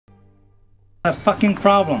A fucking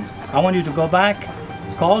problem. I want you to go back,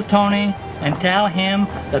 call Tony, and tell him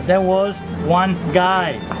that there was one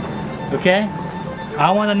guy. Okay?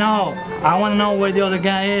 I want to know. I want to know where the other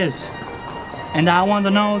guy is. And I want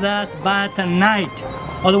to know that by tonight.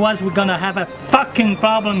 Otherwise, we're gonna have a fucking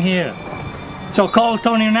problem here. So call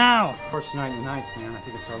Tony now. First night in the night, man. I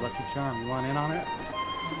think it's our lucky charm. You want in on it?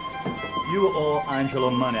 You owe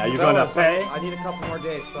Angelo money. Are you gonna pay? I need a couple more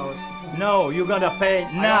days, fellas. No, you're gonna pay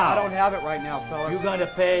now. I don't have it right now, fellas. You're gonna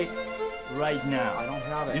pay right now. I don't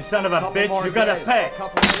have it. You son of a bitch, you're gonna pay. A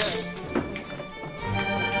couple more days.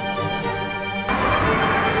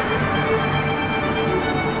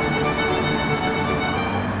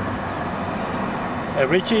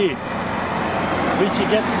 Richie,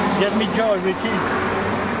 get me joy, Richie.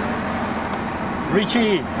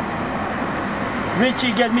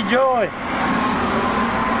 Richie, get me joy.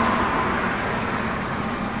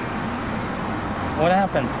 What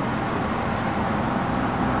happened?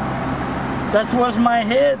 That was my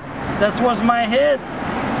hit. That was my hit.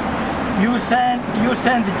 You sent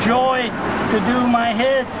Joy to do my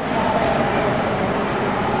hit.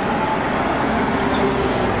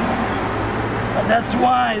 That's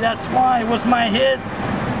why it was my hit.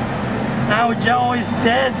 Now Joe is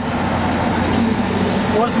dead.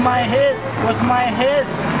 Was my hit.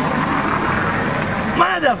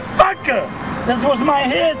 Motherfucker! This was my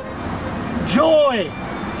hit. Joy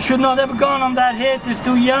should not have gone on that hit. It's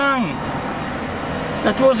too young.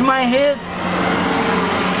 That was my hit.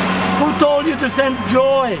 Who told you to send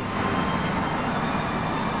Joy?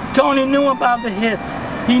 Tony knew about the hit.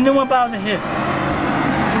 He knew about the hit.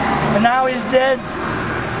 And now he's dead.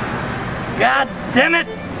 God damn it!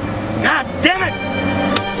 God damn it!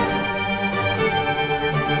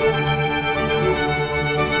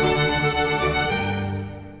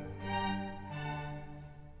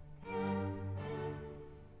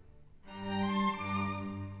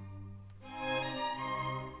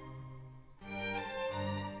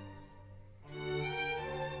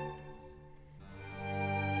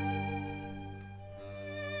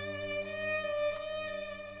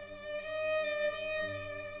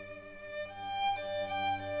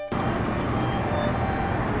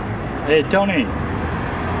 Hey, Tony,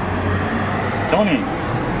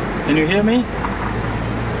 can you hear me?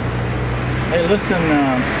 Hey, listen, I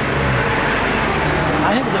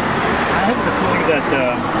have the feeling that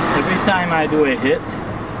every time I do a hit,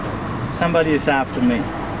 somebody is after me.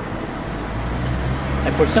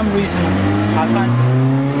 And for some reason, I find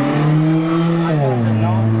the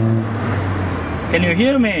note. Can you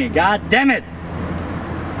hear me? God damn it!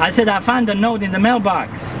 I said I found a note in the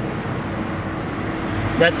mailbox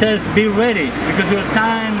that says, be ready, because your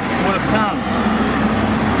time will come.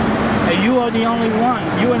 And you are the only one.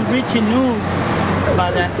 You and Richie knew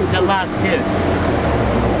about the last hit.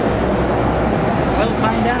 Well,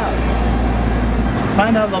 find out.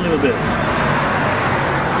 Find out a little bit.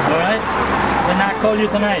 Alright? Then I call you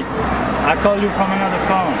tonight. I call you from another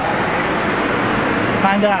phone.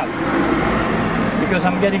 Find out. Because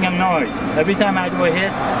I'm getting annoyed. Every time I do a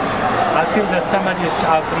hit, I feel that somebody is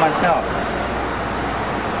after myself.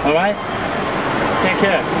 All right? Take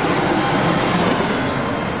care.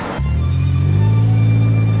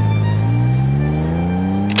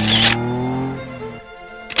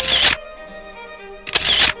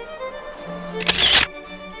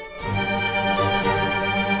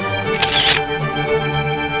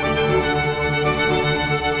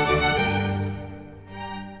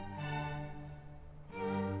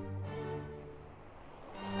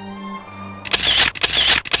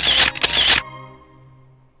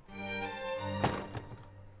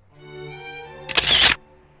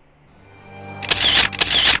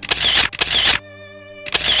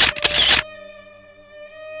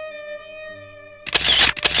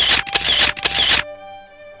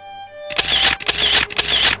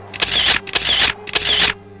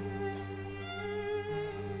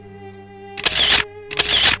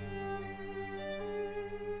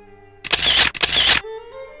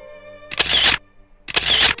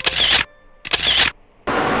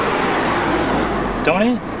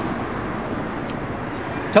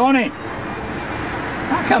 Tony,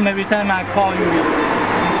 how come every time I call you,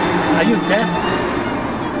 are you deaf?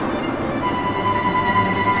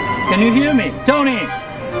 Can you hear me? Tony,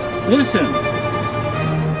 listen,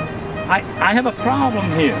 I have a problem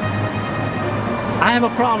here. I have a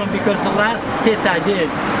problem because the last hit I did,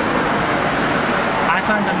 I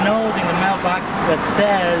found a note in the mailbox that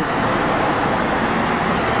says,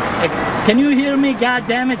 can you hear me? God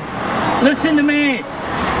damn it. Listen to me.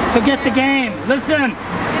 Forget the game. Listen.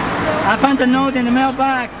 I found a note in the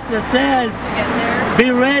mailbox that says,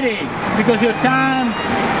 be ready, because your time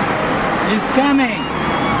He's coming.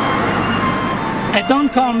 And don't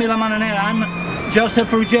call me La Manonera. I'm Joseph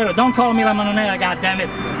Ruggiero. Don't call me La Manonera, goddammit.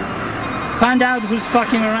 Find out who's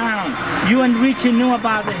fucking around. You and Richie knew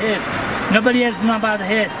about the hit. Nobody else knew about the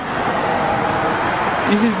hit.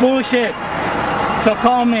 This is bullshit. So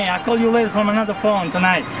call me. I'll call you later from another phone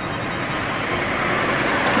tonight.